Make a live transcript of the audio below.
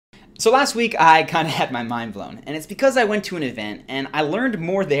So last week I kind of had my mind blown, and it's because I went to an event and I learned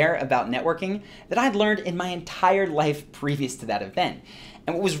more there about networking than I'd learned in my entire life previous to that event.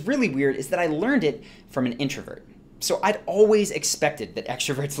 And what was really weird is that I learned it from an introvert. So I'd always expected that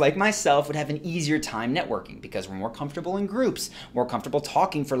extroverts like myself would have an easier time networking because we're more comfortable in groups, more comfortable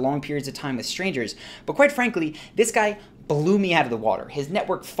talking for long periods of time with strangers. But quite frankly, this guy blew me out of the water. His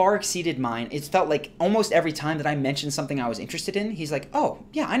network far exceeded mine. It felt like almost every time that I mentioned something I was interested in, he's like, oh,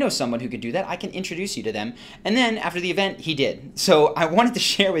 yeah, I know someone who could do that. I can introduce you to them. And then after the event, he did. So I wanted to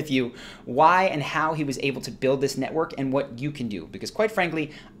share with you why and how he was able to build this network and what you can do. Because quite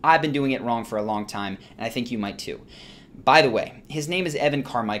frankly, I've been doing it wrong for a long time, and I think you might too. By the way, his name is Evan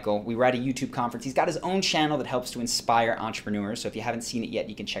Carmichael. We were at a YouTube conference. He's got his own channel that helps to inspire entrepreneurs. So if you haven't seen it yet,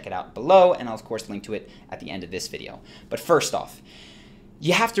 you can check it out below, and I'll of course link to it at the end of this video. But first off,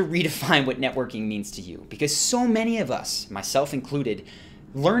 you have to redefine what networking means to you, because so many of us, myself included,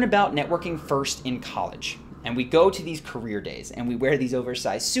 learn about networking first in college. And we go to these career days and we wear these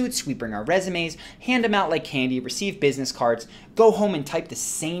oversized suits, we bring our resumes, hand them out like candy, receive business cards, go home and type the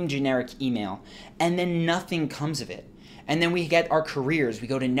same generic email, and then nothing comes of it. And then we get our careers, we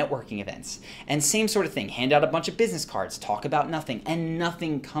go to networking events, and same sort of thing, hand out a bunch of business cards, talk about nothing, and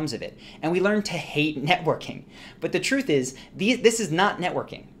nothing comes of it. And we learn to hate networking. But the truth is, this is not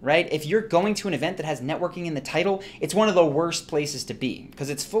networking, right? If you're going to an event that has networking in the title, it's one of the worst places to be, because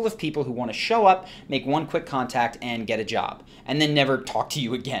it's full of people who want to show up, make one quick contact, and get a job, and then never talk to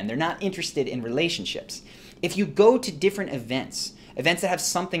you again. They're not interested in relationships. If you go to different events that have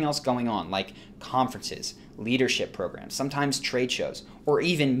something else going on, like conferences, leadership programs, sometimes trade shows, or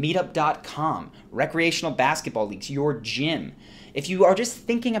even meetup.com, recreational basketball leagues, your gym. If you are just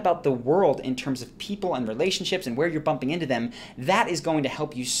thinking about the world in terms of people and relationships and where you're bumping into them, that is going to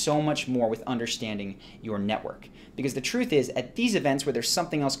help you so much more with understanding your network. Because the truth is, at these events where there's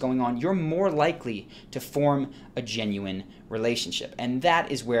something else going on, you're more likely to form a genuine relationship. And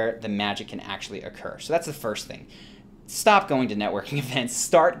that is where the magic can actually occur. So that's the first thing. Stop going to networking events.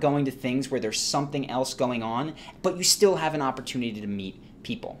 Start going to things where there's something else going on, but you still have an opportunity to meet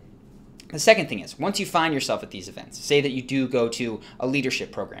people. The second thing is, once you find yourself at these events, say that you do go to a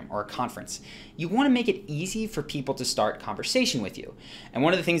leadership program or a conference, you want to make it easy for people to start conversation with you. And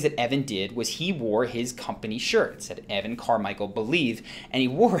one of the things that Evan did was he wore his company shirt. It said Evan Carmichael Believe, and he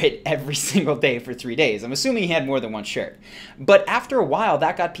wore it every single day for 3 days. I'm assuming he had more than one shirt. But after a while,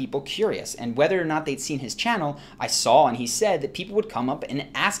 that got people curious, and whether or not they'd seen his channel, I saw and he said that people would come up and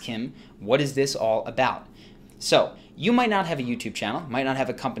ask him, what is this all about? So, you might not have a YouTube channel, might not have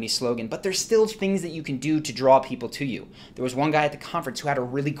a company slogan, but there's still things that you can do to draw people to you. There was one guy at the conference who had a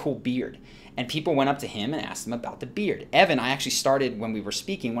really cool beard, and people went up to him and asked him about the beard. Evan, I actually started when we were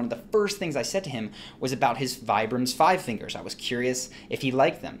speaking, one of the first things I said to him was about his Vibram's 5 fingers. I was curious if he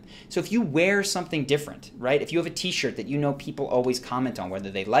liked them. So if you wear something different, right? If you have a t-shirt that you know people always comment on, whether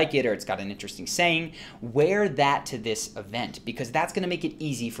they like it or it's got an interesting saying, wear that to this event, because that's going to make it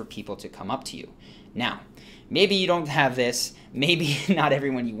easy for people to come up to you. Now, maybe you don't have this, maybe not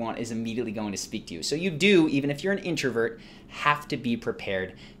everyone you want is immediately going to speak to you. So you do, even if you're an introvert, have to be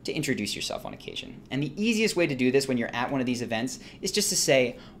prepared to introduce yourself on occasion. And the easiest way to do this when you're at one of these events is just to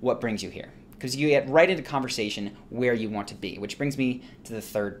say what brings you here, because you get right into conversation where you want to be, which brings me to the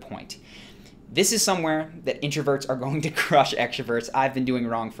third point. This is somewhere that introverts are going to crush extroverts. I've been doing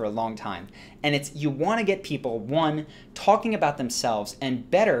wrong for a long time. And it's you want to get people, one, talking about themselves, and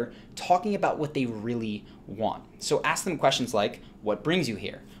better, talking about what they really want. So ask them questions like, what brings you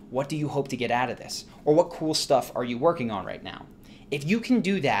here? What do you hope to get out of this? Or what cool stuff are you working on right now? If you can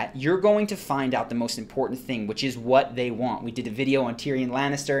do that, you're going to find out the most important thing, which is what they want. We did a video on Tyrion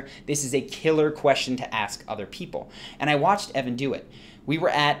Lannister. This is a killer question to ask other people. And I watched Evan do it. We were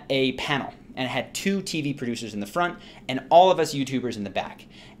at a panel, and it had 2 TV producers in the front and all of us YouTubers in the back.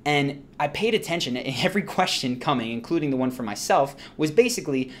 And I paid attention, and every question coming, including the one for myself, was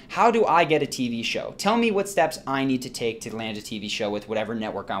basically, how do I get a TV show? Tell me what steps I need to take to land a TV show with whatever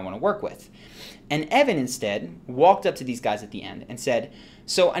network I want to work with. And Evan instead walked up to these guys at the end and said,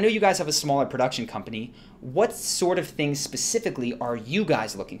 so I know you guys have a smaller production company. What sort of things specifically are you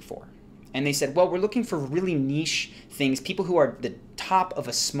guys looking for? And they said, well, we're looking for really niche things, people who are the top of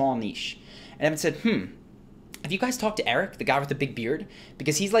a small niche. And Evan said, have you guys talked to Eric, the guy with the big beard?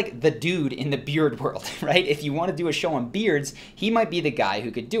 Because he's like the dude in the beard world, right? If you want to do a show on beards, he might be the guy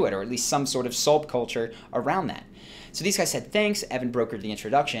who could do it, or at least some sort of subculture around that. So these guys said, thanks. Evan brokered the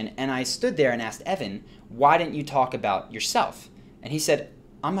introduction, and I stood there and asked Evan, why didn't you talk about yourself? And he said,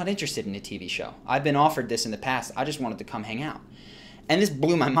 I'm not interested in a TV show. I've been offered this in the past. I just wanted to come hang out. And this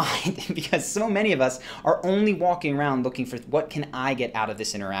blew my mind because so many of us are only walking around looking for what can I get out of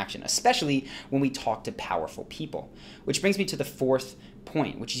this interaction, especially when we talk to powerful people. Which brings me to the fourth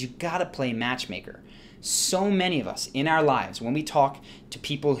point, which is you gotta play matchmaker. So many of us in our lives, when we talk to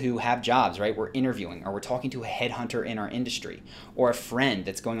people who have jobs, right, we're interviewing, or we're talking to a headhunter in our industry, or a friend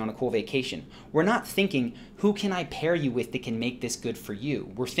that's going on a cool vacation, we're not thinking, who can I pair you with that can make this good for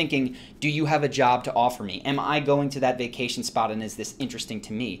you? We're thinking, do you have a job to offer me? Am I going to that vacation spot and is this interesting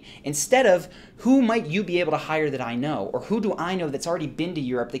to me? Instead of, who might you be able to hire that I know? Or who do I know that's already been to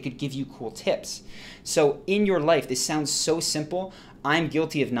Europe that could give you cool tips? So in your life, this sounds so simple. I'm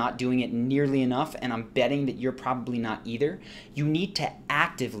guilty of not doing it nearly enough, and I'm betting that you're probably not either. You need to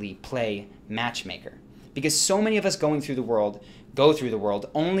actively play matchmaker, because so many of us go through the world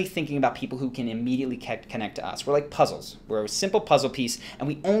only thinking about people who can immediately connect to us. We're like puzzles. We're a simple puzzle piece, and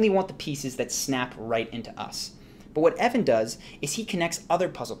we only want the pieces that snap right into us. But what Evan does is he connects other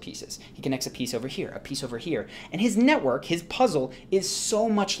puzzle pieces. He connects a piece over here, a piece over here. And his network, his puzzle, is so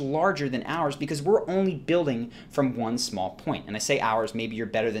much larger than ours because we're only building from one small point. And I say ours, maybe you're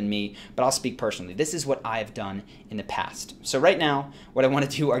better than me, but I'll speak personally. This is what I've done in the past. So right now, what I want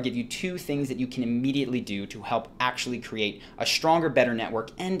to do are give you 2 things that you can immediately do to help actually create a stronger, better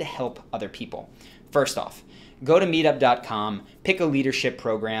network and to help other people. First off, go to meetup.com, pick a leadership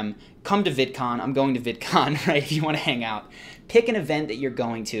program, come to VidCon. I'm going to VidCon, right, if you want to hang out. Pick an event that you're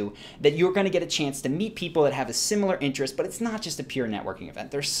going to, that you're going to get a chance to meet people that have a similar interest, but it's not just a pure networking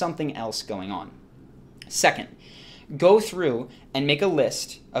event. There's something else going on. Second, go through and make a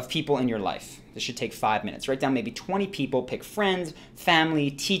list of people in your life. This should take 5 minutes. Write down maybe 20 people, pick friends,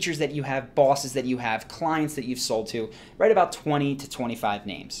 family, teachers that you have, bosses that you have, clients that you've sold to. Write about 20 to 25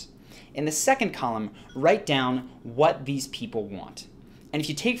 names. In the second column, write down what these people want. And if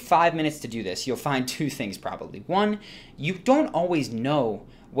you take 5 minutes to do this, you'll find 2 things probably. One, you don't always know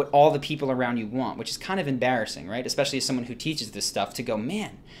what all the people around you want, which is kind of embarrassing, right? Especially as someone who teaches this stuff, to go,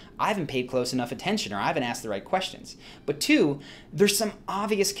 man, I haven't paid close enough attention, or I haven't asked the right questions. But 2, there's some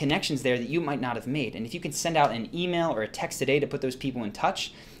obvious connections there that you might not have made. And if you can send out an email or a text today to put those people in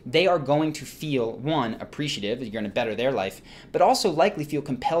touch, they are going to feel, 1, appreciative, you're going to better their life, but also likely feel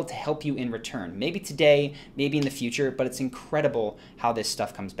compelled to help you in return. Maybe today, maybe in the future, but it's incredible how this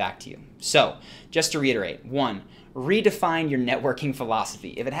stuff comes back to you. So, just to reiterate, 1, redefine your networking philosophy.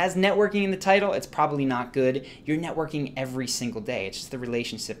 If it has networking in the title, it's probably not good. You're networking every single day. It's just the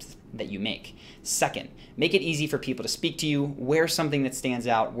relationships that you make. Second, make it easy for people to speak to you. Wear something that stands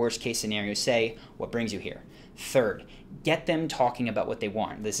out. Worst case scenario, say what brings you here. Third, get them talking about what they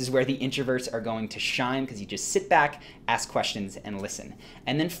want. This is where the introverts are going to shine, because you just sit back, ask questions, and listen.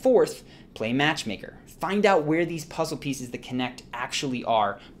 And then fourth, play matchmaker. Find out where these puzzle pieces that connect actually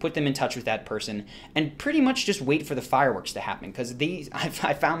are, put them in touch with that person, and pretty much just wait for the fireworks to happen, because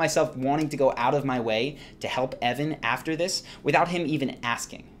I found myself wanting to go out of my way to help Evan after this without him even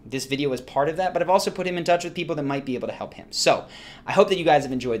asking. This video is part of that, but I've also put him in touch with people that might be able to help him. So I hope that you guys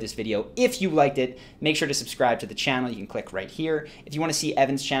have enjoyed this video. If you liked it, make sure to subscribe to the channel. You can click right here. If you want to see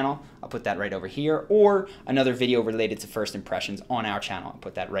Evan's channel, I'll put that right over here, or another video related to first impressions on our channel. I'll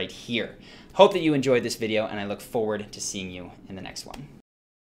put that right here. Hope that you enjoyed this video, and I look forward to seeing you in the next one.